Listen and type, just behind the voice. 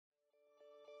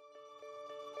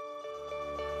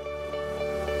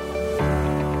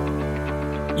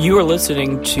You are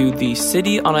listening to the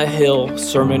City on a Hill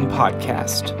Sermon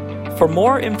Podcast. For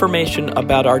more information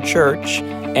about our church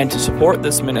and to support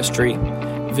this ministry,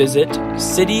 visit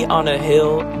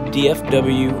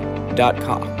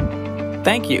cityonahilldfw.com.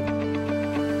 Thank you.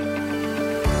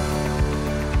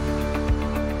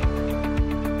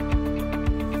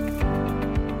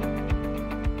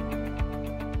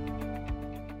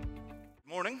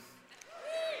 Morning.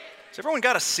 Has everyone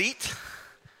got a seat?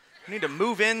 You need to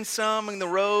move in some in the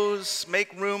rows,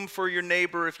 make room for your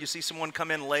neighbor if you see someone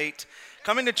come in late.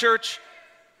 Coming to church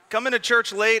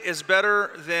late is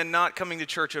better than not coming to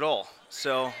church at all.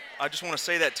 So I just want to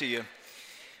say that to you.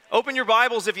 Open your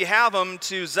Bibles, if you have them,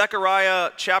 to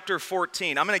Zechariah chapter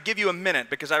 14. I'm going to give you a minute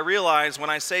because I realize when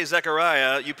I say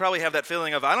Zechariah, you probably have that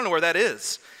feeling of, I don't know where that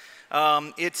is.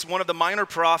 It's one of the minor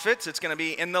prophets. It's going to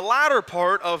be in the latter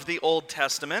part of the Old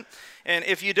Testament. And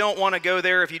if you don't want to go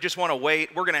there, if you just want to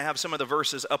wait, we're going to have some of the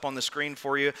verses up on the screen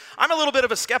for you. I'm a little bit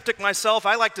of a skeptic myself.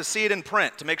 I like to see it in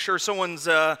print to make sure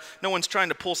no one's trying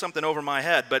to pull something over my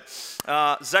head. But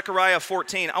Zechariah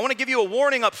 14, I want to give you a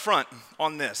warning up front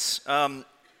on this,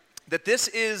 that this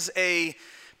is a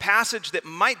passage that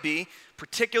might be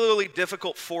particularly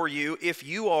difficult for you if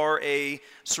you are a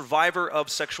survivor of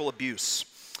sexual abuse.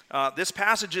 This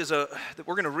passage that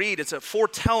we're going to read, it's a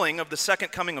foretelling of the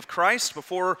second coming of Christ.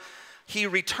 Before he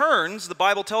returns, the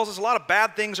Bible tells us a lot of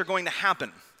bad things are going to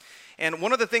happen. And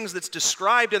one of the things that's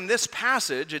described in this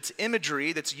passage, it's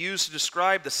imagery that's used to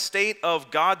describe the state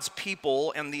of God's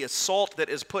people and the assault that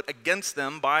is put against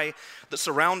them by the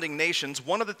surrounding nations.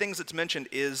 One of the things that's mentioned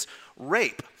is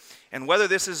rape. And whether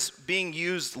this is being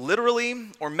used literally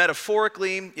or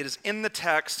metaphorically, it is in the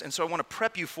text, and so I want to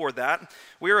prep you for that.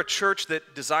 We are a church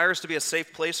that desires to be a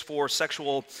safe place for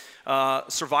sexual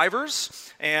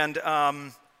survivors, and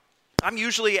I'm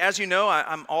usually, as you know,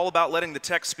 I'm all about letting the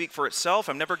text speak for itself.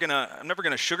 I'm never gonna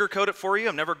sugarcoat it for you.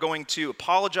 I'm never going to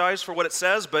apologize for what it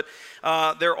says, but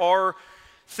there are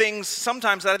things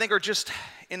sometimes that I think are just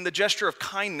in the gesture of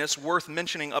kindness worth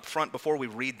mentioning up front before we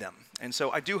read them. And so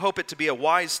I do hope it to be a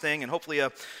wise thing and hopefully a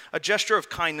gesture of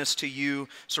kindness to you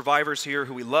survivors here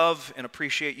who we love and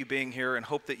appreciate you being here and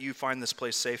hope that you find this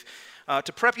place safe.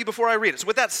 To prep you before I read it. So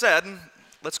with that said,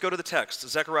 let's go to the text.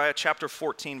 Zechariah chapter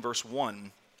 14, verse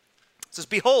 1. It says,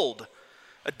 "Behold,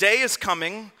 a day is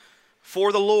coming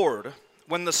for the Lord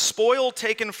when the spoil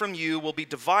taken from you will be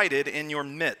divided in your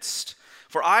midst.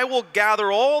 For I will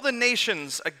gather all the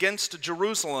nations against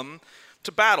Jerusalem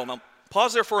to battle." Now,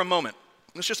 pause there for a moment.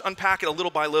 Let's just unpack it a little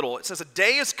by little. It says, a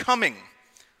day is coming,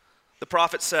 the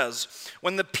prophet says,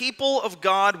 when the people of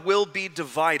God will be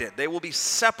divided. They will be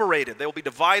separated. They will be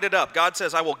divided up. God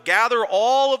says, I will gather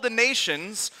all of the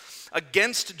nations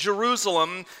against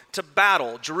Jerusalem to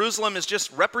battle. Jerusalem is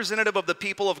just representative of the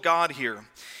people of God here.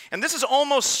 And this is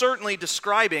almost certainly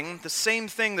describing the same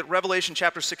thing that Revelation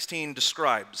chapter 16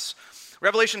 describes.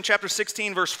 Revelation chapter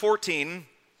 16, verse 14,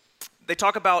 they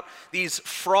talk about these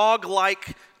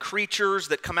frog-like creatures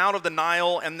that come out of the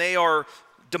Nile, and they are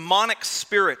demonic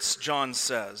spirits, John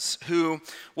says, who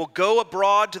will go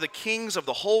abroad to the kings of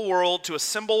the whole world to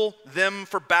assemble them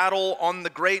for battle on the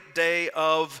great day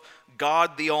of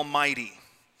God the Almighty.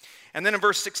 And then in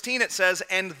verse 16 it says,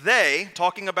 and they,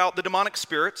 talking about the demonic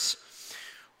spirits,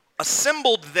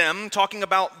 assembled them, talking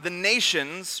about the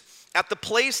nations, at the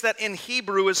place that in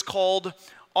Hebrew is called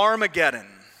Armageddon.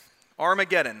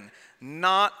 Armageddon,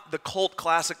 not the cult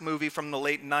classic movie from the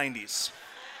late 90s.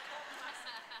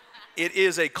 It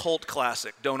is a cult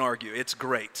classic, don't argue, it's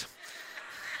great.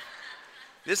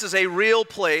 This is a real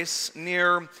place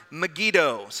near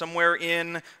Megiddo, somewhere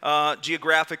in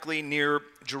geographically near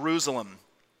Jerusalem.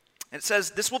 And it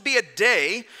says, this will be a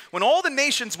day when all the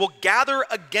nations will gather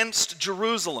against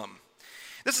Jerusalem.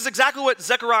 This is exactly what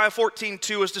Zechariah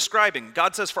 14:2 is describing.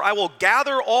 God says, for I will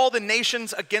gather all the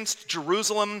nations against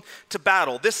Jerusalem to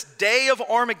battle. This day of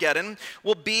Armageddon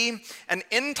will be an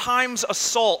end times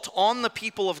assault on the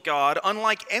people of God,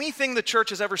 unlike anything the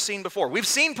church has ever seen before. We've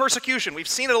seen persecution. We've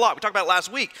seen it a lot. We talked about it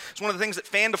last week. It's one of the things that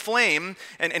fanned a flame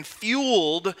and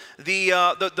fueled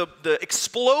the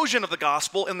explosion of the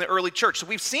gospel in the early church. So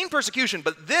we've seen persecution,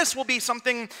 but this will be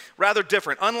something rather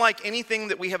different, unlike anything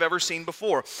that we have ever seen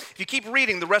before. If you keep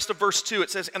reading the rest of verse 2, it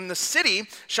says, and the city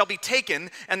shall be taken,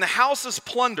 and the houses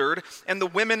plundered, and the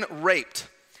women raped.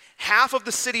 Half of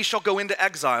the city shall go into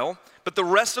exile, but the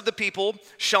rest of the people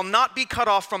shall not be cut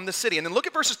off from the city. And then look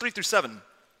at verses 3 through 7.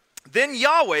 Then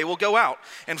Yahweh will go out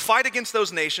and fight against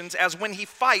those nations as when he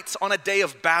fights on a day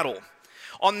of battle.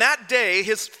 On that day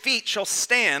his feet shall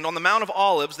stand on the Mount of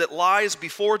Olives that lies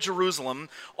before Jerusalem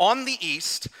on the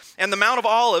east, and the Mount of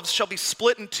Olives shall be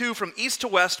split in two from east to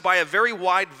west by a very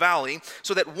wide valley,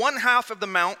 so that one half of the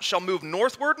mount shall move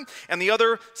northward and the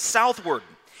other southward.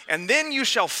 And then you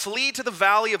shall flee to the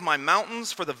valley of my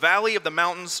mountains, for the valley of the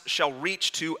mountains shall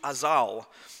reach to Azal.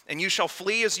 And you shall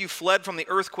flee as you fled from the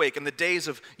earthquake in the days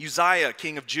of Uzziah,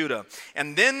 king of Judah.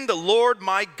 And then the Lord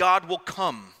my God will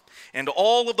come, and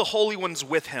all of the holy ones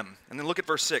with him. And then look at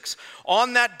verse 6.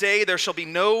 On that day there shall be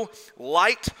no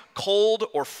light, cold,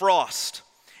 or frost.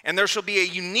 And there shall be a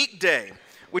unique day,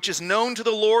 which is known to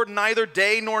the Lord, neither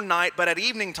day nor night, but at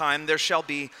evening time there shall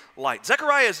be light.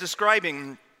 Zechariah is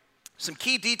describing some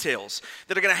key details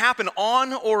that are going to happen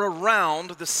on or around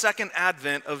the second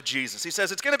advent of Jesus. He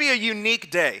says it's going to be a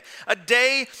unique day, a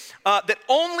day that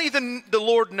only the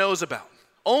Lord knows about.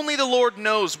 Only the Lord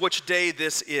knows which day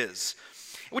this is,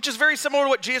 which is very similar to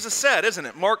what Jesus said, isn't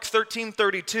it? Mark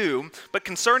 13:32, but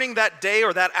concerning that day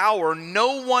or that hour,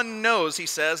 no one knows, he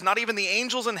says, not even the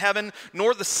angels in heaven,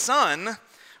 nor the Son,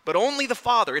 but only the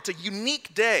Father. It's a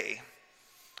unique day,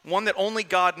 one that only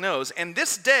God knows. And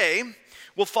this day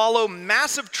will follow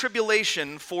massive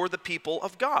tribulation for the people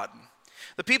of God.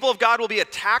 The people of God will be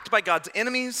attacked by God's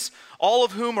enemies, all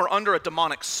of whom are under a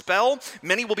demonic spell.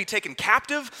 Many will be taken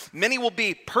captive. Many will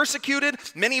be persecuted.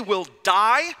 Many will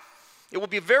die. It will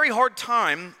be a very hard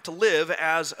time to live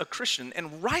as a Christian.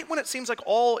 And right when it seems like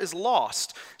all is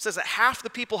lost, it says that half the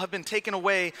people have been taken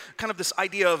away, kind of this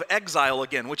idea of exile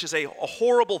again, which is a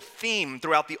horrible theme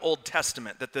throughout the Old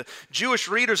Testament that the Jewish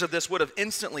readers of this would have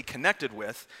instantly connected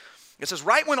with. It says,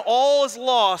 right when all is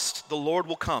lost, the Lord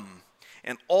will come,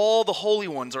 and all the holy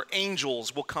ones or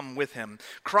angels will come with him.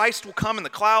 Christ will come in the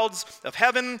clouds of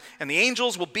heaven, and the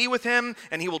angels will be with him,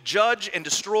 and he will judge and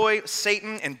destroy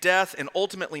Satan and death and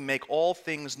ultimately make all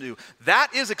things new.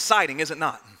 That is exciting, is it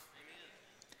not?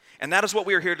 And that is what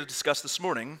we are here to discuss this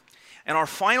morning, and our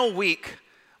final week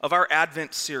of our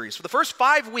Advent series. For the first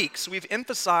 5 weeks, we've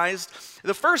emphasized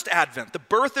the first Advent, the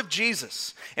birth of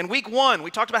Jesus. In week 1,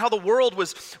 we talked about how the world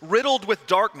was riddled with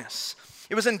darkness.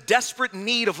 It was in desperate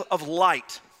need of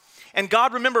light. And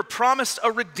God, remember, promised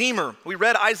a Redeemer. We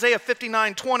read Isaiah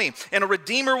 59:20, and a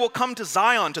Redeemer will come to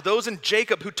Zion, to those in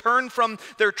Jacob who turn from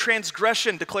their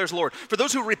transgression, declares the Lord. For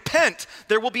those who repent,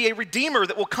 there will be a Redeemer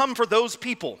that will come for those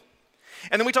people.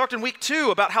 And then we talked in week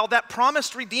 2 about how that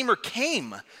promised Redeemer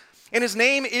came. And his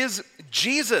name is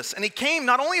Jesus. And he came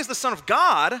not only as the Son of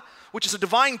God, which is a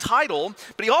divine title,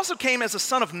 but he also came as a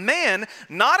Son of Man,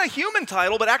 not a human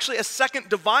title, but actually a second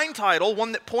divine title,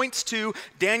 one that points to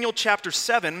Daniel chapter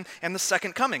 7 and the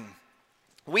second coming.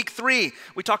 Week 3,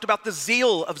 we talked about the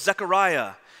zeal of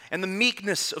Zechariah and the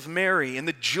meekness of Mary and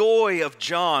the joy of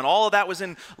John. All of that was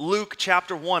in Luke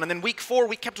chapter 1. And then week 4,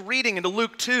 we kept reading into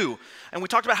Luke 2. And we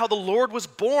talked about how the Lord was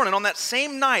born. And on that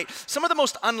same night, some of the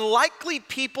most unlikely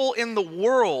people in the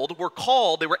world were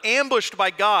called. They were ambushed by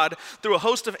God through a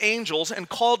host of angels and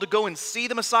called to go and see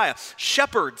the Messiah.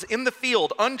 Shepherds in the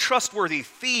field, untrustworthy,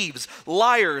 thieves,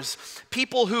 liars,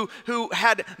 people who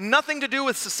had nothing to do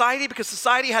with society because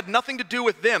society had nothing to do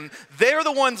with them. They're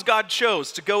the ones God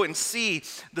chose to go and see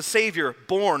the Savior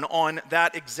born on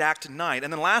that exact night.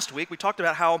 And then last week, we talked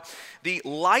about how the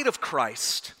light of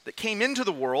Christ that came into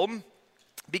the world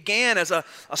began as a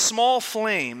small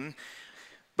flame,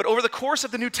 but over the course of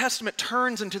the New Testament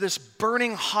turns into this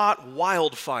burning hot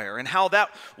wildfire, and how that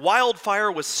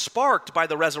wildfire was sparked by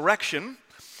the resurrection,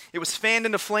 it was fanned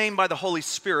into flame by the Holy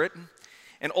Spirit,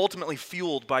 and ultimately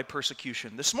fueled by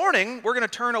persecution. This morning, we're going to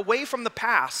turn away from the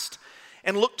past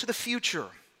and look to the future.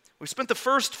 We spent the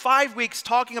first 5 weeks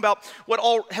talking about what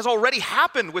has already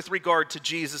happened with regard to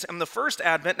Jesus and the first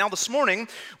Advent. Now this morning,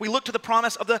 we look to the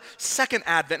promise of the second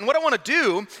Advent. And what I want to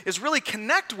do is really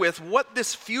connect with what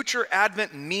this future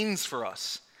Advent means for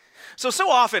us. So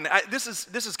often, this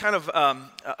is kind of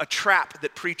a trap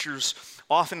that preachers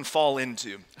often fall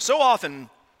into. So often,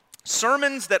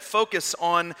 sermons that focus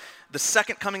on the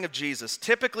second coming of Jesus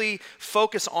typically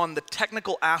focus on the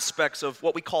technical aspects of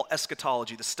what we call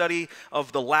eschatology, the study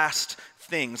of the last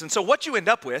things. And so what you end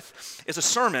up with is a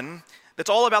sermon that's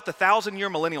all about the 1,000-year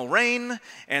millennial reign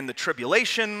and the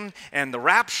tribulation and the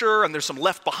rapture, and there's some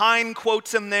left behind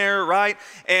quotes in there, right?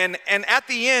 And at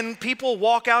the end, people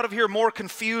walk out of here more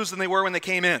confused than they were when they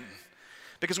came in.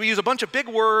 Because we use a bunch of big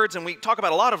words and we talk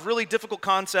about a lot of really difficult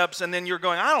concepts, and then you're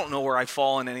going, I don't know where I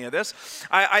fall in any of this.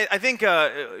 I think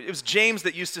it was James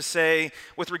that used to say,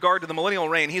 with regard to the millennial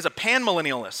reign, he's a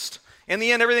pan-millennialist. In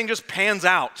the end, everything just pans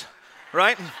out,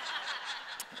 right?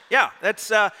 Yeah, that's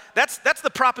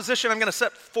the proposition I'm going to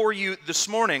set for you this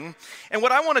morning. And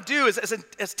what I want to do is,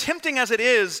 as tempting as it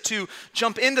is to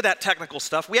jump into that technical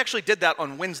stuff, we actually did that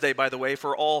on Wednesday, by the way,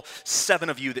 for all 7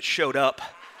 of you that showed up.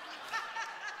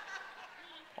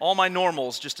 All my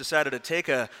normals just decided to take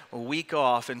a week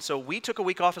off, and so we took a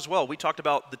week off as well. We talked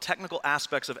about the technical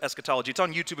aspects of eschatology. It's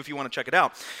on YouTube if you want to check it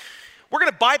out. We're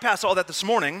going to bypass all that this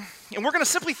morning, and we're going to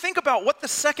simply think about what the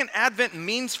second advent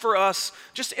means for us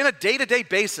just in a day-to-day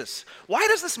basis. Why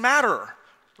does this matter,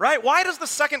 right? Why does the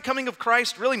second coming of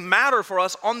Christ really matter for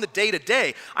us on the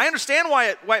day-to-day? I understand why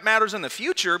it matters in the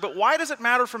future, but why does it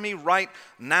matter for me right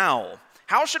now?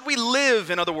 How should we live,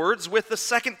 in other words, with the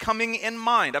second coming in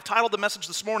mind? I've titled the message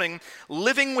this morning,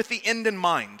 Living with the End in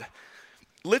Mind.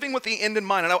 Living with the end in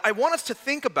mind. And I want us to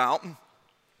think about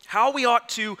how we ought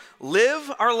to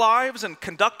live our lives and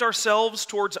conduct ourselves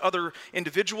towards other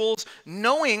individuals,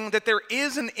 knowing that there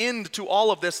is an end to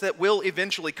all of this that will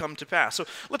eventually come to pass. So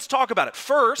let's talk about it.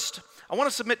 First, I want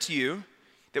to submit to you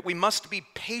that we must be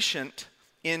patient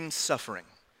in suffering.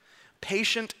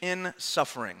 Patient in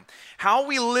suffering. How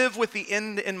we live with the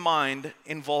end in mind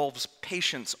involves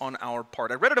patience on our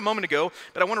part. I read it a moment ago,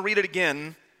 but I want to read it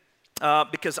again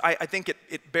because I think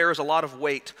it bears a lot of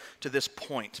weight to this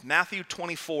point. Matthew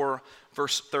 24,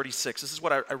 verse 36. This is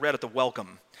what I read at the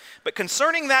welcome. But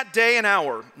concerning that day and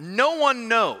hour, no one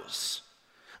knows,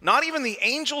 not even the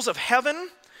angels of heaven,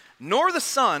 nor the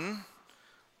Son,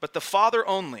 but the Father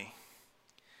only.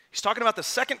 He's talking about the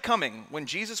second coming when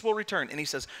Jesus will return. And he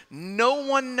says, no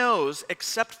one knows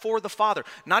except for the Father.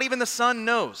 Not even the Son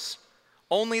knows,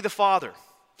 only the Father.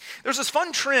 There's this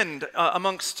fun trend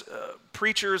amongst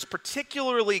preachers,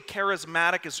 particularly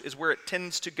charismatic is where it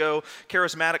tends to go,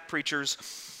 charismatic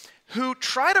preachers, who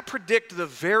try to predict the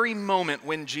very moment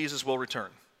when Jesus will return.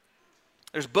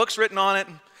 There's books written on it,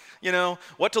 you know,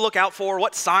 what to look out for,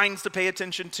 what signs to pay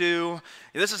attention to.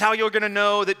 This is how you're going to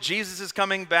know that Jesus is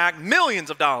coming back. Millions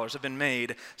of dollars have been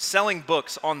made selling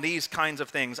books on these kinds of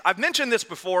things. I've mentioned this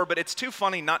before, but it's too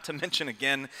funny not to mention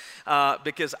again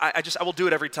because I will do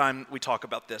it every time we talk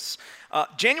about this.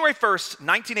 January 1st,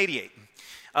 1988,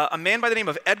 a man by the name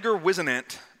of Edgar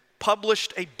Whisenant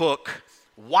published a book,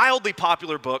 wildly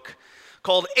popular book,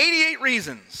 called 88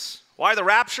 Reasons Why the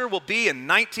Rapture Will Be in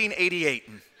 1988.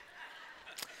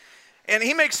 And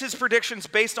he makes his predictions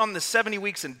based on the 70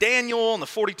 weeks in Daniel and the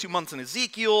 42 months in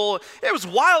Ezekiel. It was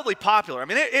wildly popular. I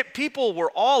mean, people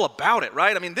were all about it,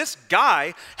 right? I mean, this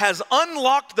guy has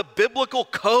unlocked the biblical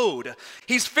code.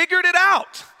 He's figured it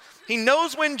out. He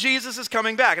knows when Jesus is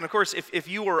coming back. And of course, if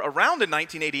you were around in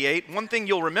 1988, one thing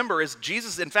you'll remember is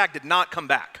Jesus, in fact, did not come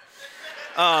back.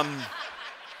 And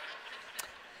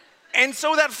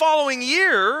so that following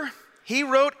year, he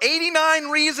wrote 89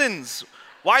 reasons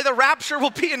why the rapture will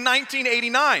be in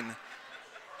 1989.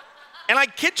 And I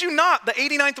kid you not, the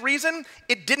 89th reason,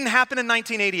 it didn't happen in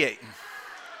 1988.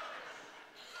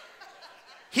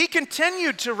 He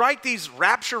continued to write these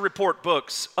rapture report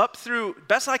books up through,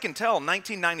 best I can tell,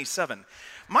 1997.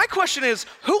 My question is,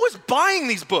 who was buying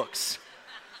these books?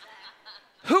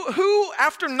 Who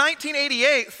after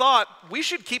 1988 thought we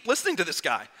should keep listening to this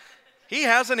guy? He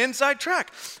has an inside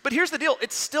track. But here's the deal.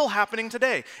 It's still happening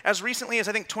today. As recently as,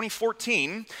 I think,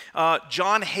 2014,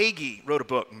 John Hagee wrote a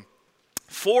book,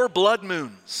 4 Blood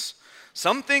Moons.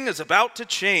 Something is about to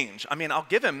change. I mean, I'll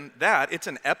give him that. It's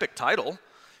an epic title,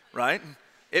 right?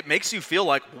 It makes you feel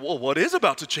like, well, what is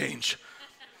about to change?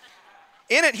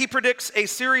 In it, he predicts a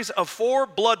series of 4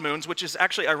 blood moons, which is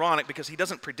actually ironic because he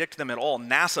doesn't predict them at all.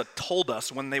 NASA told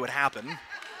us when they would happen.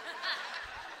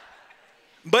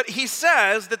 But he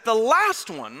says that the last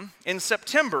one in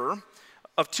September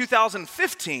of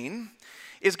 2015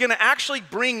 is going to actually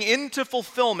bring into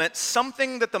fulfillment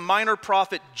something that the minor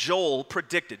prophet Joel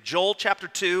predicted. Joel chapter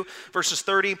 2, verses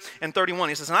 30 and 31.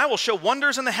 He says, and I will show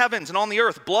wonders in the heavens and on the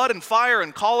earth, blood and fire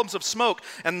and columns of smoke,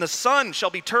 and the sun shall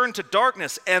be turned to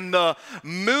darkness and the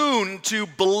moon to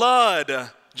blood.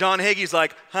 John Hagee's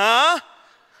like, huh?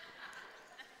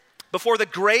 Before the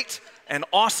great and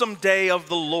awesome day of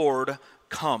the Lord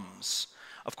comes.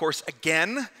 Of course,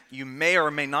 again, you may or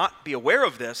may not be aware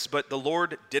of this, but the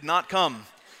Lord did not come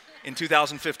in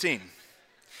 2015.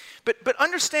 But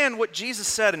understand what Jesus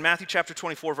said in Matthew chapter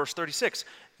 24, verse 36.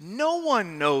 No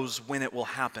one knows when it will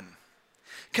happen.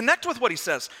 Connect with what he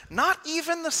says. Not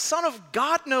even the Son of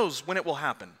God knows when it will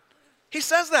happen. He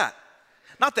says that.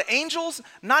 Not the angels,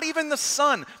 not even the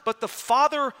Son, but the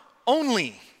Father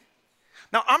only.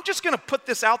 Now, I'm just going to put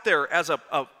this out there as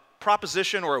a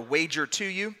proposition or a wager to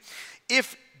you.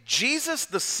 If Jesus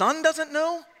the Son doesn't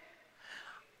know,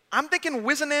 I'm thinking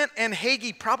Whisenant and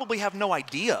Hagee probably have no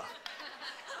idea.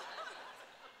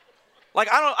 Like,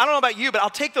 I don't know about you, but I'll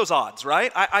take those odds,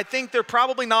 right? I think they're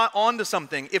probably not onto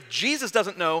something. If Jesus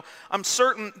doesn't know, I'm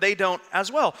certain they don't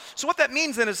as well. So what that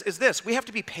means then is this. We have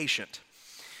to be patient.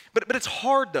 But it's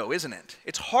hard though, isn't it?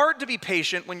 It's hard to be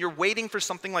patient when you're waiting for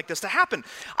something like this to happen.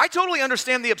 I totally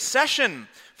understand the obsession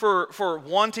for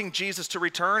wanting Jesus to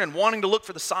return and wanting to look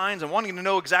for the signs and wanting to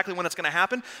know exactly when it's going to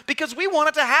happen, because we want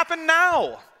it to happen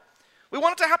now. We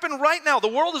want it to happen right now. The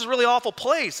world is a really awful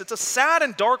place. It's a sad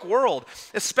and dark world,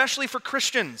 especially for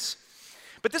Christians.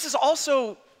 But this is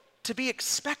also to be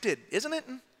expected, isn't it?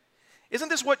 Isn't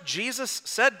this what Jesus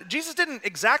said? Jesus didn't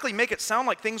exactly make it sound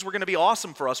like things were going to be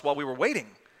awesome for us while we were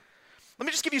waiting. Let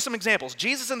me just give you some examples.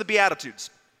 Jesus in the Beatitudes,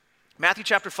 Matthew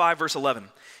chapter 5, verse 11.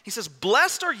 He says,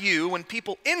 "Blessed are you when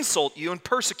people insult you and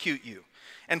persecute you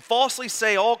and falsely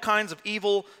say all kinds of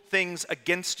evil things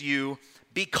against you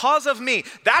because of me."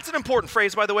 That's an important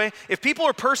phrase, by the way. If people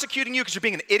are persecuting you because you're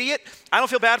being an idiot, I don't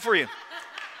feel bad for you.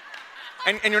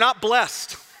 And you're not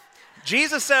blessed.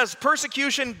 Jesus says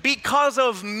persecution because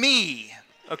of me,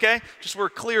 okay? Just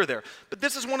we're clear there. But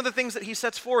this is one of the things that he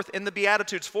sets forth in the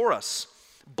Beatitudes for us.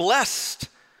 Blessed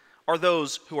are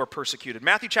those who are persecuted.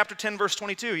 Matthew chapter 10, verse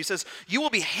 22, he says, "You will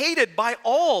be hated by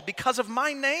all because of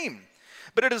my name,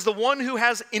 but it is the one who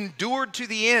has endured to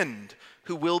the end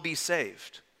who will be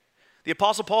saved." The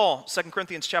Apostle Paul, 2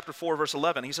 Corinthians chapter 4, verse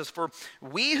 11, he says, "For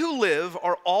we who live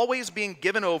are always being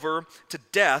given over to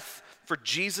death for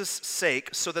Jesus' sake,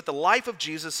 so that the life of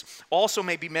Jesus also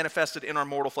may be manifested in our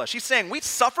mortal flesh." He's saying we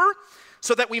suffer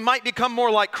so that we might become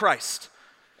more like Christ.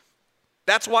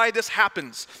 That's why this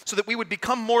happens, so that we would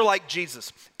become more like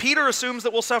Jesus. Peter assumes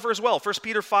that we'll suffer as well. 1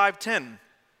 Peter 5:10.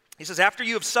 He says, "After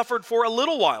you have suffered for a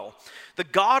little while, the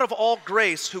God of all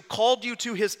grace, who called you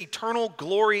to his eternal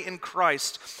glory in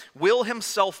Christ, will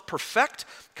himself perfect,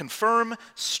 confirm,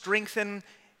 strengthen,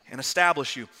 and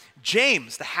establish you."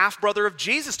 James, the half-brother of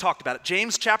Jesus, talked about it.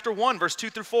 James chapter 1, verse 2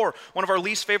 through 4, one of our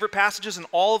least favorite passages in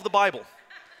all of the Bible.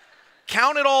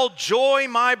 "Count it all joy,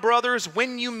 my brothers,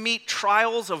 when you meet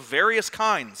trials of various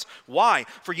kinds. Why?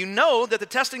 For you know that the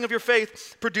testing of your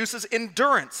faith produces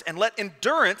endurance, and let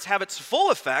endurance have its full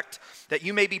effect, that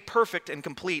you may be perfect and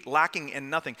complete, lacking in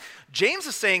nothing." James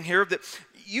is saying here that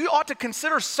you ought to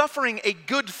consider suffering a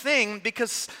good thing,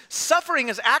 because suffering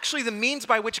is actually the means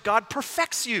by which God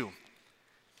perfects you.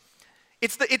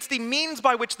 It's the means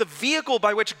by which, the vehicle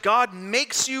by which God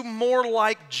makes you more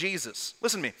like Jesus.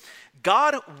 Listen to me.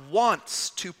 God wants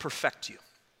to perfect you.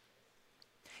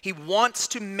 He wants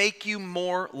to make you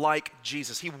more like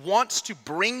Jesus. He wants to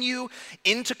bring you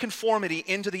into conformity,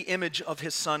 into the image of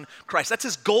his son, Christ. That's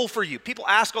his goal for you. People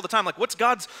ask all the time, like, what's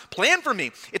God's plan for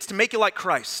me? It's to make you like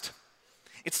Christ.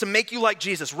 It's to make you like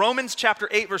Jesus. Romans chapter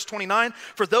 8, verse 29,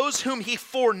 "For those whom he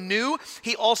foreknew,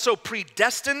 he also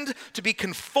predestined to be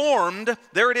conformed,"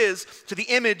 there it is, "to the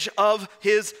image of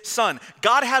his son."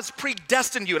 God has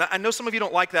predestined you. And I know some of you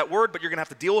don't like that word, but you're going to have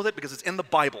to deal with it because it's in the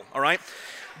Bible, all right?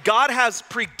 God has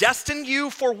predestined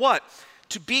you for what?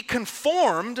 To be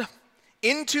conformed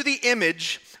into the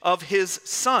image of his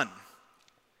son.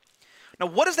 Now,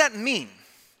 what does that mean?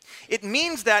 It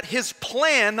means that his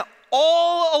plan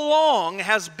all along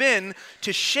has been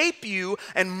to shape you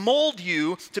and mold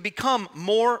you to become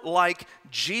more like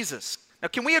Jesus. Now,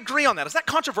 can we agree on that? Is that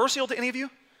controversial to any of you?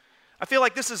 I feel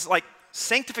like this is like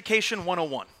sanctification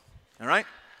 101, all right?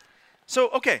 So,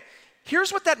 okay,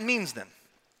 here's what that means then.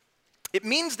 It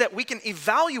means that we can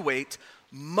evaluate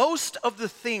most of the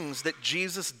things that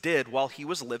Jesus did while he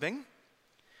was living.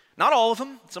 Not all of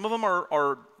them. Some of them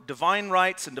are divine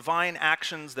rights and divine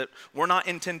actions that we're not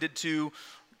intended to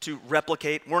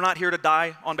replicate. We're not here to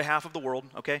die on behalf of the world,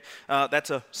 okay? That's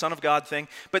a Son of God thing.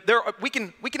 But we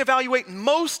can evaluate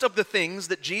most of the things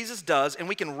that Jesus does, and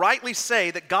we can rightly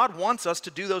say that God wants us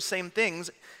to do those same things,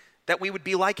 that we would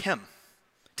be like him,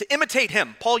 to imitate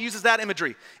him. Paul uses that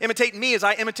imagery. Imitate me as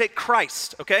I imitate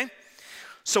Christ, okay?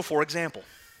 So for example,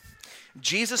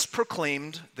 Jesus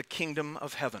proclaimed the kingdom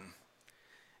of heaven,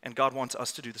 and God wants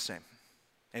us to do the same.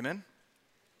 Amen?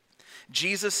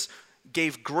 Jesus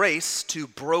gave grace to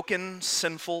broken,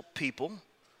 sinful people,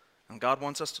 and God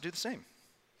wants us to do the same.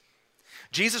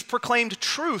 Jesus proclaimed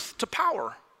truth to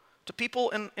power, to people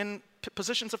in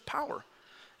positions of power,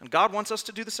 and God wants us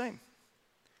to do the same.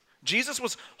 Jesus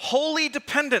was wholly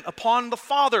dependent upon the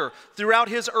Father throughout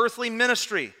his earthly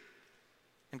ministry,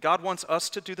 and God wants us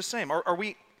to do the same. Are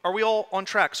we all on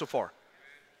track so far?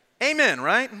 Amen,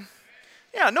 right?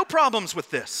 Yeah, no problems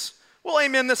with this. We'll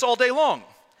amen this all day long.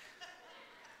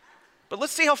 But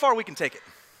let's see how far we can take it.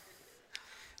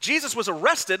 Jesus was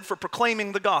arrested for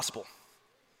proclaiming the gospel,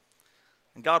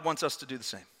 and God wants us to do the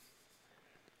same.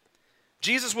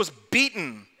 Jesus was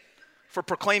beaten for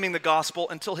proclaiming the gospel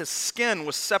until his skin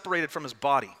was separated from his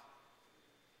body.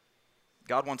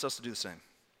 God wants us to do the same.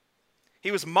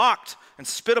 He was mocked and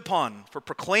spit upon for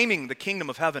proclaiming the kingdom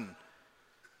of heaven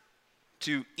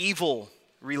to evil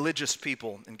religious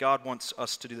people, and God wants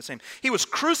us to do the same. He was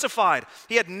crucified.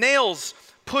 He had nails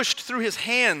pushed through his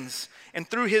hands and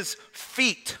through his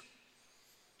feet,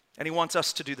 and he wants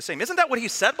us to do the same. Isn't that what he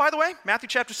said, by the way? Matthew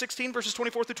chapter 16, verses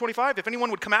 24 through 25. If anyone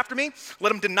would come after me,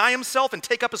 let him deny himself and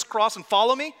take up his cross and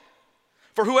follow me.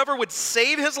 For whoever would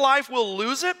save his life will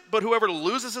lose it, but whoever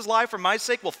loses his life for my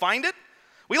sake will find it.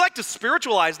 We like to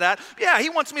spiritualize that. Yeah, he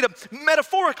wants me to,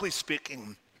 metaphorically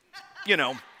speaking,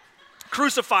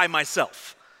 crucify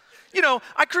myself.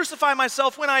 I crucify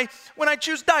myself when I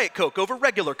choose Diet Coke over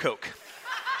regular Coke.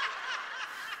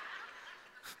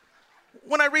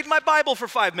 When I read my Bible for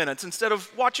 5 minutes instead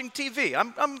of watching TV.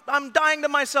 I'm dying to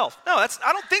myself. No,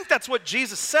 I don't think that's what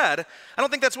Jesus said. I don't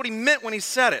think that's what he meant when he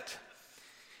said it.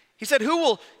 He said, he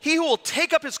who will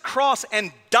take up his cross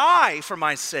and die for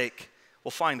my sake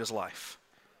will find his life.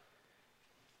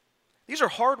 These are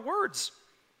hard words.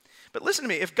 But listen to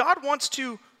me, if God wants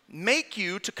to make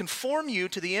you, to conform you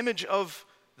to the image of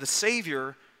the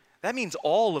Savior, that means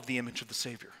all of the image of the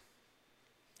Savior,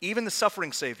 even the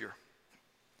suffering Savior.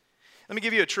 Let me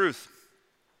give you a truth.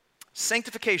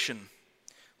 Sanctification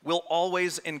will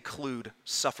always include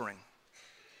suffering.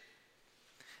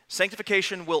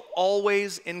 Sanctification will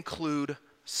always include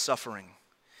suffering.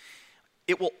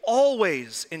 It will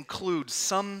always include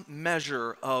some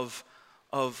measure of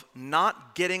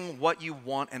not getting what you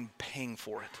want and paying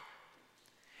for it.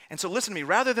 And so listen to me,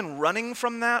 rather than running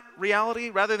from that reality,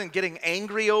 rather than getting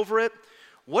angry over it,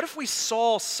 what if we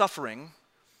saw suffering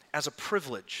as a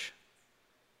privilege?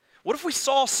 What if we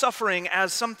saw suffering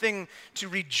as something to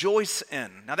rejoice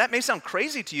in? Now that may sound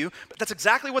crazy to you, but that's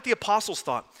exactly what the apostles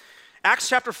thought. Acts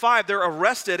chapter 5, they're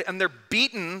arrested and they're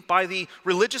beaten by the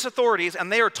religious authorities,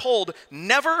 and they are told,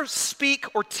 never speak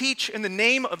or teach in the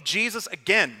name of Jesus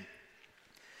again.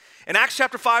 In Acts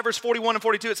chapter 5, verse 41 and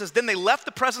 42, it says, then they left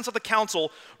the presence of the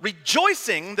council,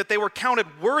 rejoicing that they were counted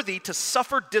worthy to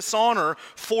suffer dishonor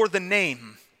for the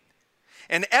name.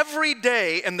 And every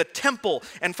day in the temple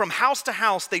and from house to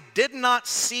house, they did not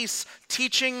cease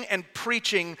teaching and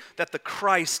preaching that the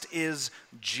Christ is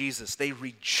Jesus. They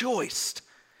rejoiced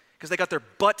because they got their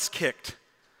butts kicked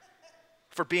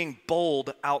for being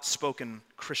bold, outspoken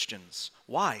Christians.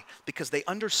 Why? Because they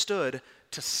understood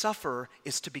to suffer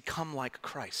is to become like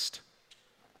Christ.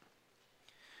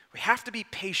 We have to be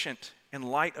patient in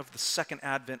light of the second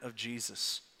advent of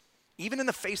Jesus, even in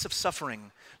the face of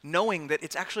suffering, knowing that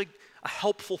it's actually a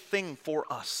helpful thing for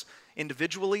us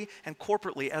individually and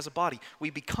corporately as a body. We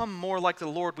become more like the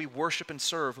Lord we worship and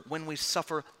serve when we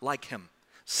suffer like him.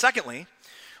 Secondly,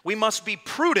 we must be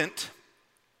prudent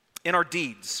in our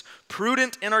deeds.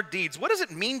 Prudent in our deeds. What does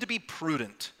it mean to be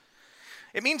prudent?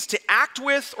 It means to act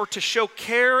with or to show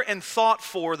care and thought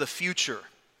for the future.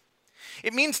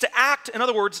 It means to act, in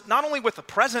other words, not only with the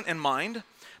present in mind,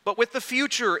 but with the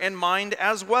future in mind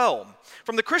as well.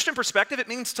 From the Christian perspective, it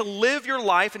means to live your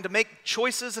life and to make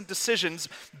choices and decisions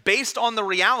based on the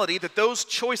reality that those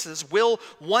choices will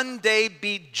one day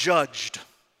be judged.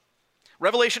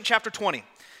 Revelation chapter 20.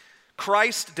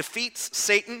 Christ defeats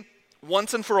Satan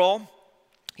once and for all.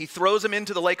 He throws him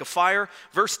into the lake of fire.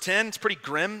 Verse 10, it's pretty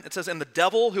grim. It says, and the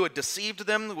devil who had deceived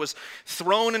them was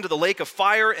thrown into the lake of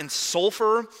fire and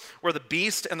sulfur, where the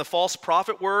beast and the false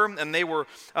prophet were, and they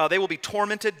will be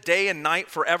tormented day and night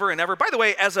forever and ever. By the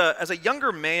way, as a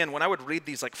younger man, when I would read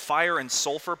these like fire and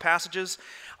sulfur passages,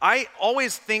 I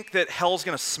always think that hell's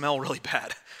gonna smell really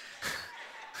bad.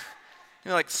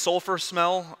 Like sulfur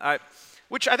smell.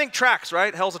 Which I think tracks,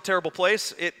 right? Hell's a terrible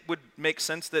place. It would make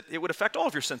sense that it would affect all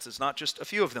of your senses, not just a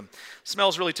few of them.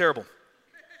 Smells really terrible.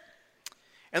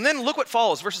 And then look what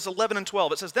follows, verses 11 and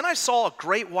 12. It says, then I saw a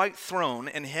great white throne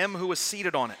and him who was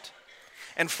seated on it.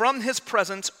 And from his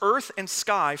presence, earth and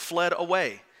sky fled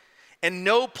away, and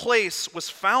no place was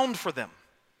found for them.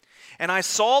 And I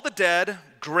saw the dead,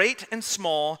 great and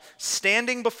small,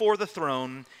 standing before the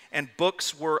throne, and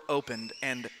books were opened,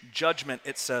 and judgment,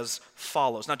 it says,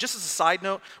 follows. Now, just as a side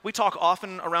note, we talk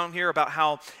often around here about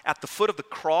how at the foot of the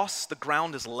cross, the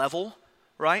ground is level,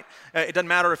 right? It doesn't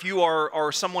matter if you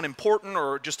are someone important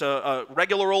or just a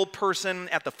regular old person.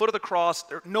 At the foot of the cross,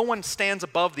 no one stands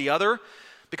above the other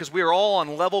because we are all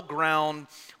on level ground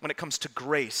when it comes to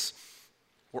grace.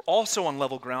 We're also on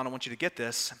level ground, I want you to get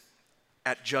this,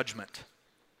 at judgment.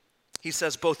 He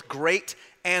says, both great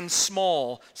and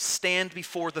small stand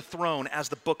before the throne as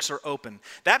the books are open.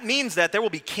 That means that there will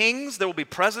be kings, there will be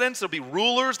presidents, there will be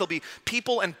rulers, there will be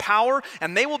people in power,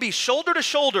 and they will be shoulder to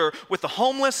shoulder with the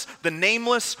homeless, the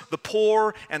nameless, the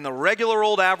poor, and the regular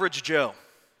old average Joe.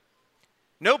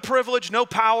 No privilege, no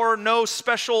power, no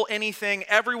special anything.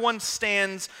 Everyone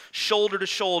stands shoulder to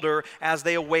shoulder as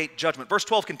they await judgment. Verse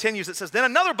 12 continues. It says, then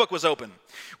another book was opened,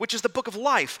 which is the book of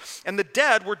life, and the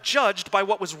dead were judged by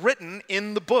what was written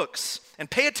in the books.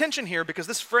 And pay attention here because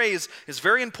this phrase is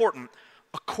very important,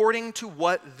 according to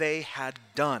what they had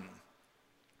done.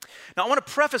 Now I want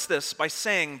to preface this by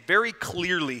saying very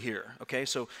clearly here, okay?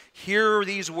 So hear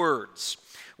these words.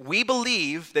 We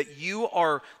believe that you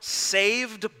are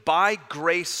saved by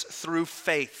grace through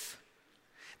faith,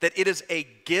 that it is a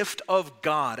gift of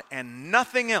God and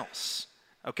nothing else,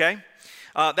 okay?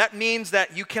 That means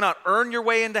that you cannot earn your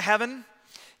way into heaven.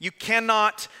 You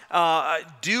cannot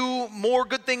do more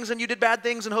good things than you did bad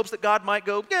things in hopes that God might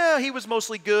go, yeah, he was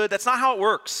mostly good. That's not how it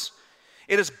works.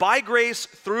 It is by grace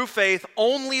through faith.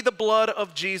 Only the blood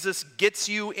of Jesus gets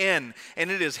you in,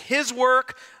 and it is his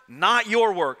work, not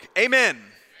your work. Amen.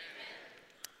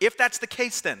 If that's the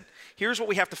case, then here's what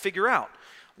we have to figure out.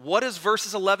 What does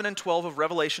verses 11 and 12 of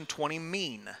Revelation 20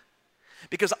 mean?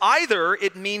 Because either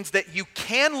it means that you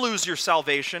can lose your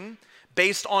salvation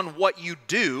based on what you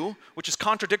do, which is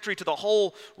contradictory to the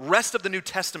whole rest of the New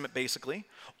Testament, basically,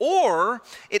 or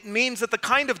it means that the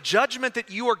kind of judgment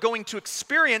that you are going to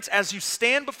experience as you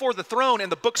stand before the throne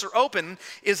and the books are open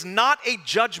is not a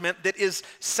judgment that is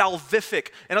salvific.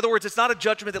 In other words, it's not a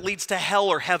judgment that leads to hell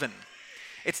or heaven.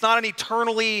 It's not an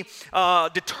eternally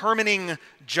determining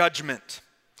judgment.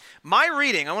 My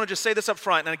reading, I want to just say this up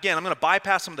front, and again, I'm going to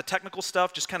bypass some of the technical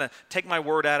stuff, just kind of take my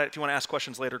word at it. If you want to ask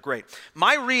questions later, great.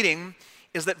 My reading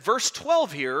is that verse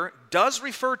 12 here does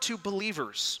refer to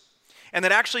believers, and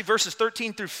that actually verses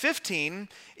 13 through 15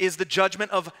 is the judgment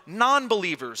of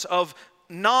non-believers, of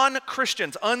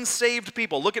non-Christians, unsaved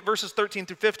people. Look at verses 13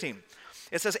 through 15.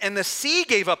 It says, and the sea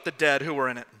gave up the dead who were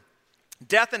in it.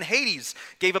 Death and Hades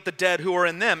gave up the dead who were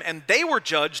in them, and they were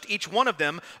judged, each one of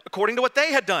them, according to what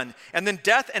they had done. And then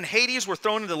death and Hades were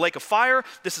thrown into the lake of fire.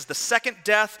 This is the second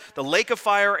death, the lake of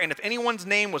fire, and if anyone's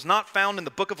name was not found in the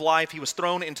book of life, he was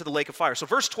thrown into the lake of fire. So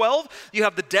verse 12, you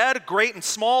have the dead, great and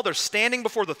small, they're standing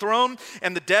before the throne,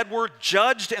 and the dead were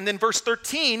judged. And then verse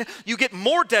 13, you get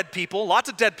more dead people, lots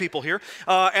of dead people here,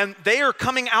 and they are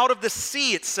coming out of the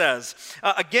sea, it says.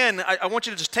 Again, I want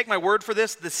you to just take my word for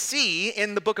this. The sea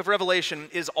in the book of Revelation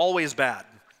is always bad.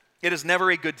 It is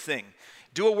never a good thing.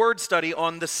 Do a word study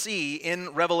on the sea in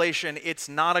Revelation. It's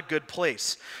not a good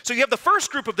place. So you have the first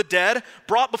group of the dead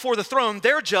brought before the throne.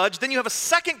 They're judged. Then you have a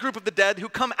second group of the dead who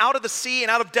come out of the sea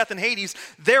and out of death and Hades.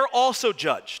 They're also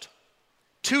judged.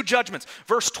 Two judgments.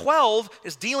 Verse 12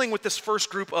 is dealing with this first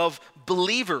group of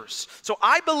believers. So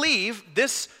I believe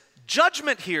this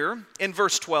judgment here in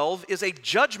verse 12 is a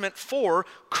judgment for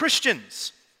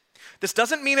Christians. This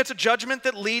doesn't mean it's a judgment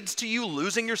that leads to you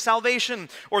losing your salvation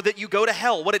or that you go to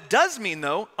hell. What it does mean,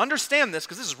 though, understand this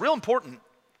because this is real important,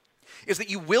 is that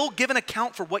you will give an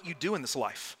account for what you do in this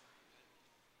life.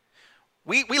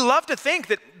 We love to think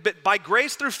that by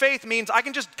grace through faith means I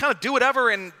can just kind of do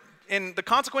whatever and the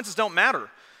consequences don't matter.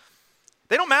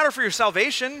 They don't matter for your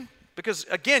salvation because,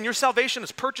 again, your salvation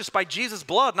is purchased by Jesus'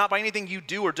 blood, not by anything you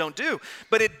do or don't do.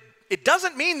 But it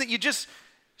doesn't mean that you just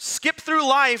skip through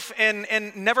life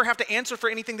and never have to answer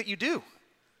for anything that you do.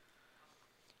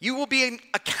 You will be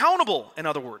accountable, in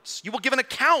other words. You will give an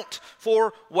account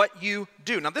for what you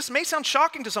do. Now, this may sound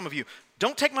shocking to some of you.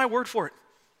 Don't take my word for it.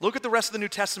 Look at the rest of the New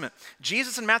Testament.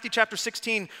 Jesus in Matthew chapter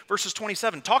 16, verses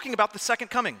 27, talking about the second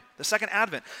coming, the second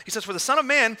advent. He says, for the Son of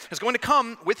Man is going to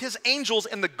come with his angels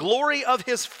in the glory of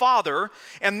his Father,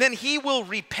 and then he will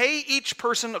repay each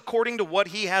person according to what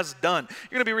he has done.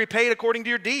 You're going to be repaid according to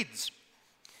your deeds.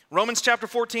 Romans chapter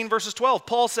 14, verses 12,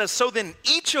 Paul says, so then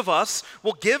each of us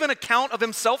will give an account of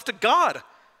himself to God.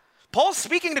 Paul's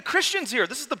speaking to Christians here.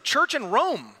 This is the church in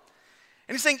Rome.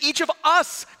 And he's saying each of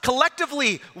us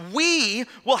collectively, we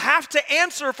will have to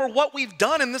answer for what we've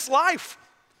done in this life.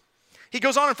 He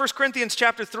goes on in 1 Corinthians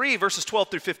chapter 3, verses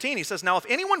 12 through 15. He says, now if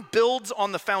anyone builds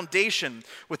on the foundation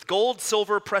with gold,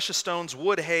 silver, precious stones,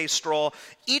 wood, hay, straw,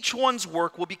 each one's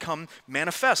work will become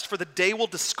manifest. For the day will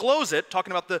disclose it,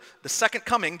 talking about the second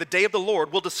coming, the day of the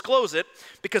Lord will disclose it,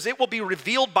 because it will be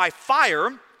revealed by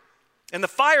fire, and the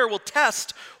fire will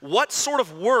test what sort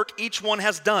of work each one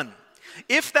has done.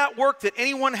 If that work that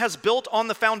anyone has built on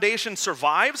the foundation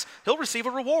survives, he'll receive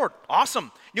a reward.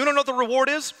 Awesome. You don't know what the reward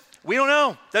is? We don't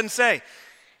know. Doesn't say.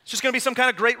 It's just going to be some kind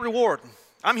of great reward.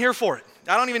 I'm here for it.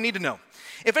 I don't even need to know.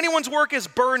 If anyone's work is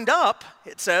burned up,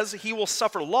 it says, he will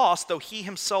suffer loss, though he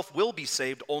himself will be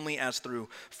saved only as through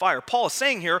fire. Paul is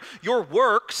saying here, your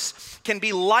works can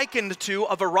be likened to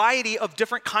a variety of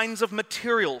different kinds of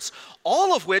materials,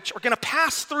 all of which are going to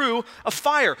pass through a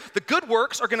fire. The good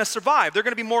works are going to survive. They're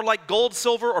going to be more like gold,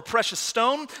 silver, or precious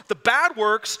stone. The bad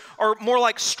works are more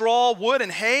like straw, wood,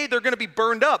 and hay. They're going to be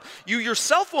burned up. You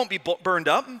yourself won't be burned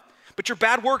up, but your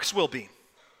bad works will be.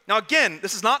 Now again,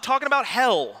 this is not talking about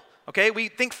hell. Okay, we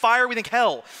think fire, we think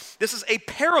hell. This is a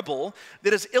parable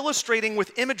that is illustrating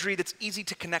with imagery that's easy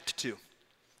to connect to.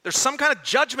 There's some kind of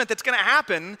judgment that's going to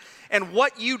happen, and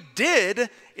what you did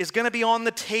is going to be on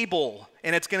the table,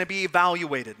 and it's going to be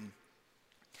evaluated.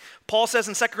 Paul says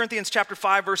in 2 Corinthians chapter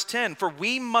 5, verse 10, "For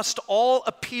we must all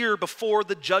appear before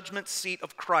the judgment seat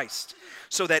of Christ,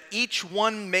 so that each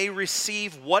one may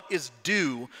receive what is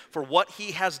due for what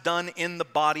he has done in the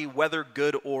body, whether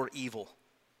good or evil."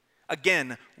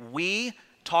 Again, we,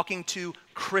 talking to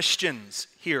Christians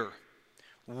here,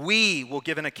 we will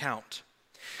give an account.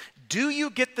 Do you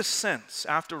get the sense,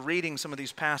 after reading some of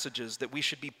these passages, that we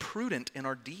should be prudent in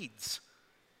our deeds?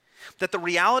 That the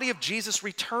reality of Jesus'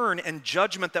 return and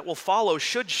judgment that will follow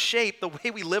should shape the way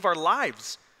we live our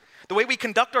lives, the way we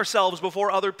conduct ourselves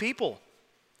before other people.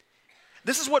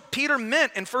 This is what Peter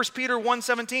meant in 1 Peter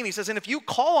 1:17. He says, "And if you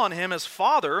call on him as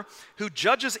Father, who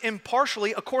judges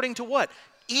impartially according to" what?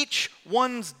 "Each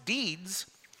one's deeds,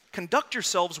 conduct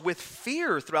yourselves with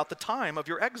fear throughout the time of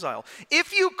your exile."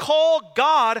 If you call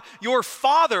God your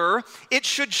Father, it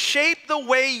should shape the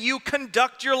way you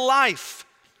conduct your life.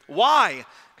 Why?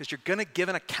 Because you're going to give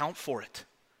an account for it.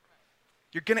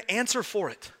 You're going to answer for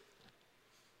it.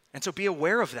 And so be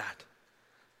aware of that.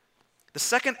 The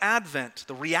second advent,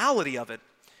 the reality of it,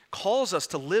 calls us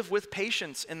to live with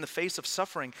patience in the face of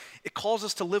suffering. It calls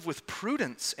us to live with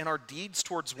prudence in our deeds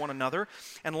towards one another.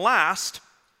 And last,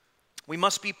 we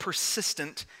must be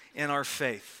persistent in our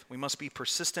faith. We must be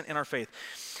persistent in our faith.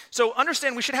 So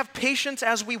understand, we should have patience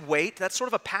as we wait. That's sort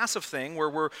of a passive thing where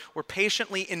we're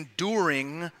patiently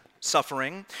enduring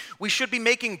suffering. We should be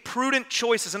making prudent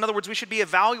choices. In other words, we should be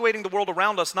evaluating the world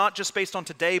around us, not just based on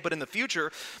today, but in the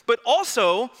future. But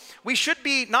also, we should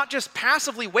be not just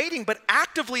passively waiting, but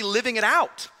actively living it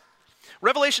out.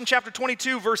 Revelation chapter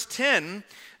 22, verse 10,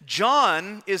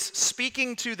 John is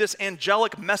speaking to this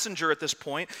angelic messenger at this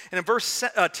point. And in verse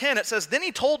 10, it says, "Then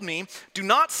he told me, do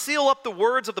not seal up the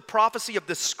words of the prophecy of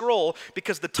this scroll,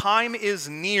 because the time is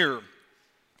near.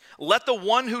 Let the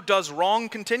one who does wrong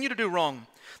continue to do wrong.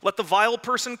 Let the vile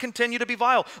person continue to be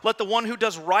vile. Let the one who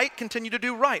does right continue to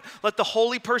do right. Let the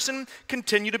holy person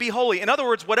continue to be holy." In other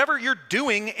words, whatever you're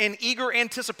doing in eager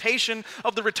anticipation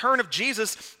of the return of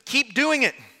Jesus, keep doing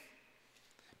it.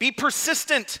 Be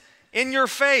persistent in your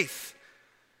faith.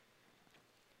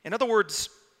 In other words,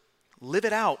 live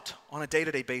it out on a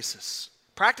day-to-day basis.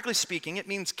 Practically speaking, it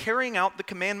means carrying out the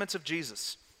commandments of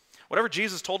Jesus. Whatever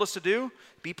Jesus told us to do,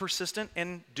 be persistent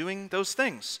in doing those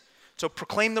things. So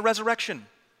proclaim the resurrection.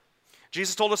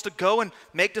 Jesus told us to go and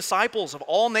make disciples of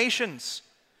all nations,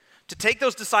 to take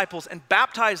those disciples and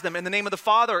baptize them in the name of the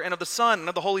Father and of the Son and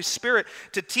of the Holy Spirit,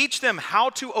 to teach them how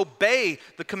to obey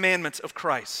the commandments of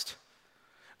Christ,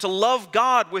 to love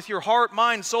God with your heart,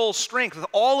 mind, soul, strength, with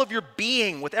all of your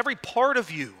being, with every part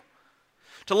of you,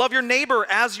 to love your neighbor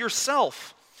as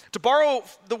yourself. To borrow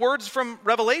the words from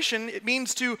Revelation, it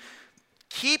means to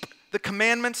keep the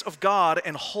commandments of God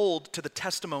and hold to the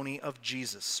testimony of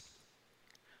Jesus.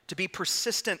 To be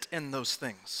persistent in those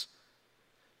things.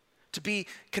 To be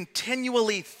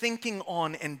continually thinking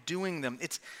on and doing them.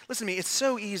 Listen to me, it's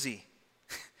so easy.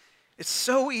 It's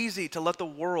so easy to let the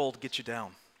world get you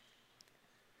down.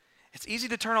 It's easy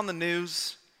to turn on the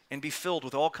news and be filled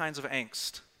with all kinds of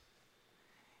angst.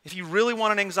 If you really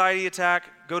want an anxiety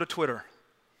attack, go to Twitter.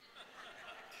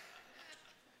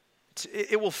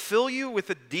 It will fill you with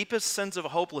the deepest sense of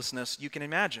hopelessness you can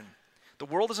imagine. The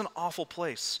world is an awful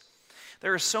place.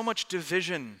 There is so much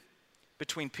division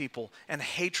between people and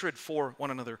hatred for one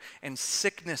another and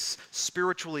sickness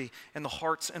spiritually in the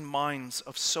hearts and minds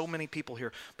of so many people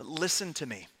here. But listen to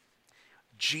me.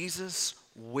 Jesus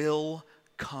will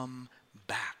come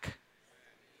back.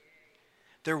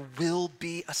 There will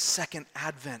be a second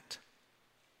advent.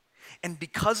 And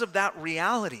because of that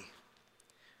reality,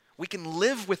 we can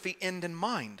live with the end in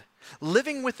mind.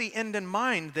 Living with the end in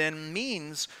mind then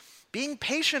means being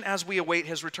patient as we await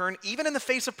his return, even in the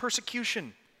face of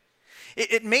persecution.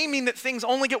 It may mean that things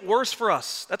only get worse for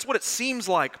us. That's what it seems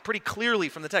like pretty clearly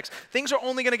from the text. Things are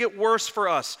only going to get worse for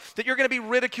us. That you're going to be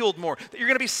ridiculed more. That you're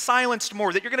going to be silenced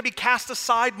more. That you're going to be cast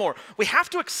aside more. We have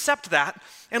to accept that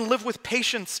and live with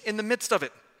patience in the midst of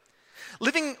it.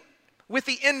 Living with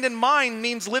the end in mind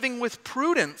means living with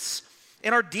prudence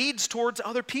in our deeds towards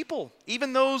other people,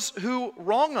 even those who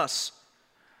wrong us.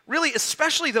 Really,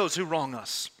 especially those who wrong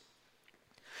us.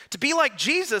 To be like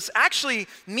Jesus actually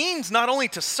means not only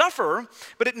to suffer,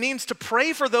 but it means to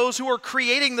pray for those who are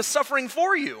creating the suffering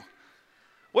for you.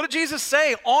 What did Jesus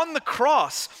say on the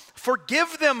cross?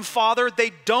 Forgive them, Father,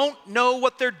 they don't know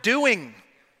what they're doing.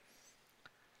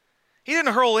 He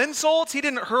didn't hurl insults, he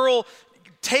didn't hurl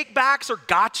take-backs or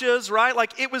gotchas, right?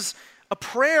 Like it was a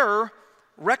prayer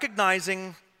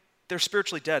recognizing they're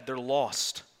spiritually dead, they're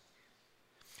lost.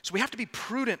 So we have to be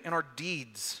prudent in our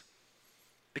deeds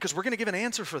because we're going to give an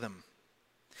answer for them.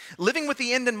 Living with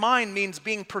the end in mind means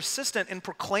being persistent in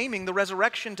proclaiming the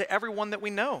resurrection to everyone that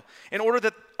we know in order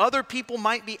that other people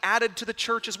might be added to the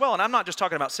church as well. And I'm not just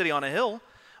talking about City on a Hill.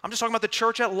 I'm just talking about the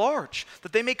church at large,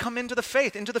 that they may come into the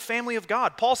faith, into the family of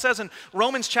God. Paul says in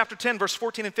Romans chapter 10, verse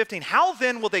 14 and 15, how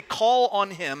then will they call on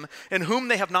him in whom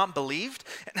they have not believed?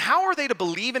 And how are they to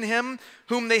believe in him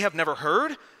whom they have never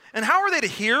heard? And how are they to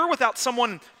hear without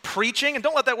someone preaching? And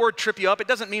don't let that word trip you up. It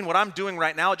doesn't mean what I'm doing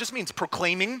right now. It just means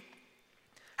proclaiming.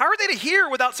 How are they to hear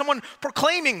without someone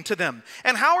proclaiming to them?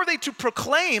 And how are they to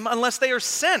proclaim unless they are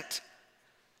sent?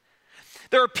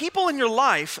 There are people in your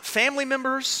life, family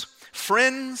members,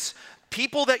 friends,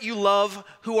 people that you love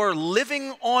who are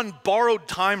living on borrowed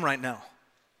time right now.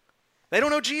 They don't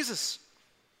know Jesus.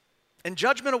 And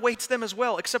judgment awaits them as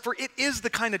well, except for it is the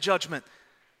kind of judgment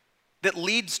that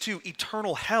leads to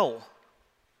eternal hell.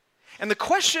 And the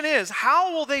question is,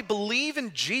 how will they believe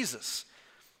in Jesus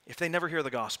if they never hear the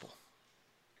gospel?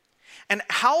 And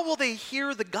how will they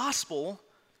hear the gospel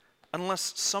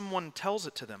unless someone tells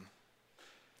it to them?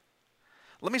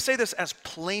 Let me say this as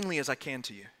plainly as I can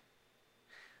to you.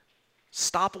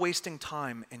 Stop wasting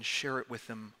time and share it with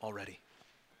them already.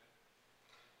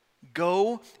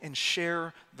 Go and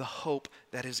share the hope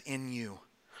that is in you.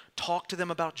 Talk to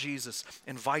them about Jesus.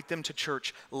 Invite them to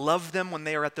church. Love them when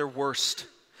they are at their worst.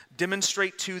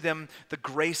 Demonstrate to them the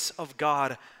grace of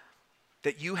God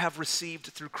that you have received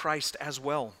through Christ as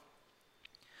well.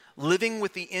 Living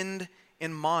with the end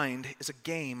in mind is a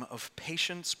game of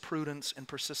patience, prudence, and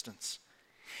persistence.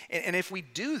 And if we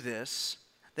do this,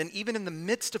 then even in the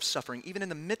midst of suffering, even in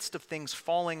the midst of things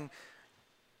falling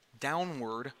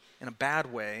downward in a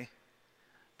bad way,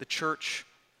 the church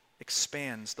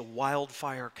expands. The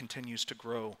wildfire continues to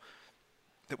grow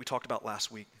that we talked about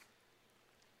last week.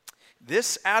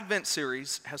 This Advent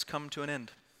series has come to an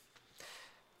end.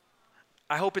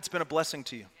 I hope it's been a blessing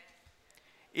to you.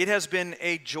 It has been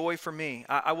a joy for me.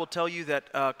 I will tell you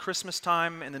that Christmas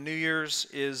time and the New Year's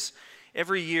is,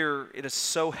 every year, it is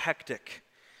so hectic.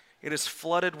 It is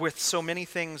flooded with so many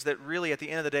things that really, at the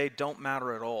end of the day, don't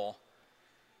matter at all.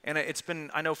 And it's been,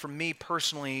 I know for me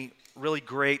personally, really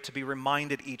great to be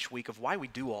reminded each week of why we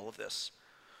do all of this.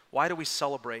 Why do we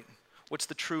celebrate? What's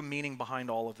the true meaning behind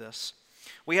all of this?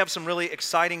 We have some really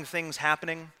exciting things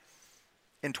happening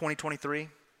in 2023.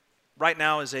 Right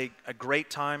now is a great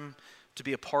time to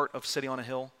be a part of City on a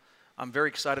Hill. I'm very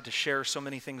excited to share so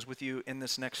many things with you in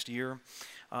this next year.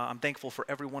 I'm thankful for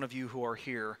every one of you who are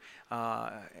here,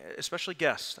 especially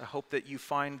guests. I hope that you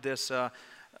find this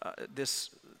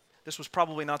was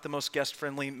probably not the most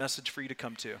guest-friendly message for you to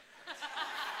come to.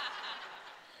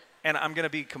 And I'm going to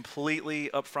be completely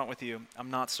upfront with you. I'm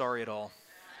not sorry at all.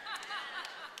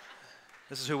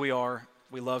 This is who we are.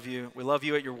 We love you. We love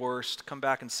you at your worst. Come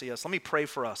back and see us. Let me pray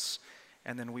for us,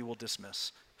 and then we will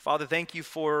dismiss. Father, thank you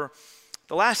for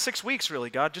the last 6 weeks, really,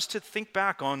 God, just to think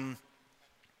back on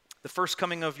the first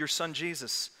coming of your son,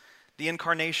 Jesus, the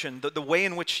incarnation, the way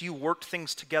in which you worked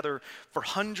things together for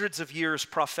hundreds of years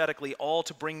prophetically, all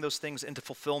to bring those things into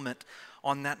fulfillment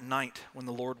on that night when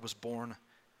the Lord was born.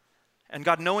 And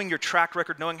God, knowing your track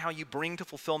record, knowing how you bring to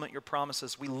fulfillment your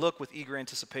promises, we look with eager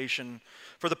anticipation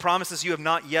for the promises you have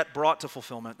not yet brought to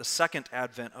fulfillment, the second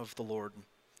advent of the Lord.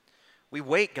 We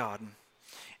wait, God.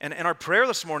 And our prayer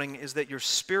this morning is that your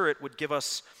Spirit would give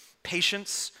us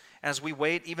patience as we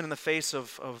wait, even in the face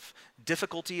of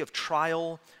difficulty, of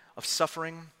trial, of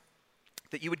suffering,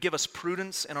 that you would give us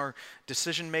prudence in our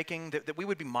decision-making, that we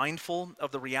would be mindful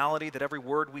of the reality that every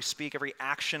word we speak, every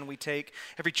action we take,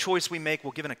 every choice we make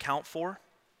will give an account for.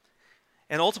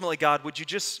 And ultimately, God, would you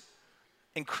just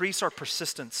increase our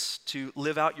persistence to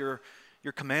live out your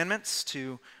commandments,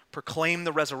 to proclaim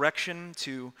the resurrection,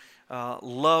 to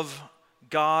love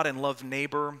God and love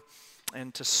neighbor,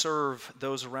 and to serve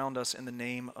those around us in the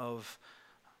name of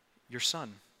your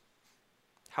Son.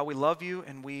 How we love you,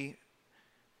 and we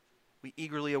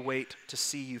eagerly await to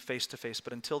see you face to face.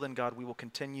 But until then, God, we will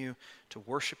continue to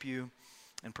worship you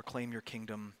and proclaim your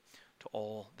kingdom to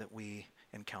all that we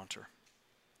encounter.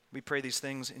 We pray these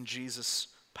things in Jesus'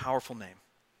 powerful name.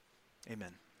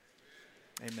 Amen.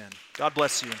 Amen. God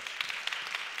bless you.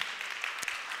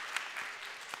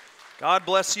 God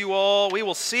bless you all. We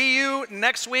will see you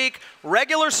next week.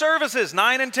 Regular services,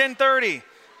 9 and 10:30.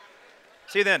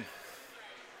 See you then.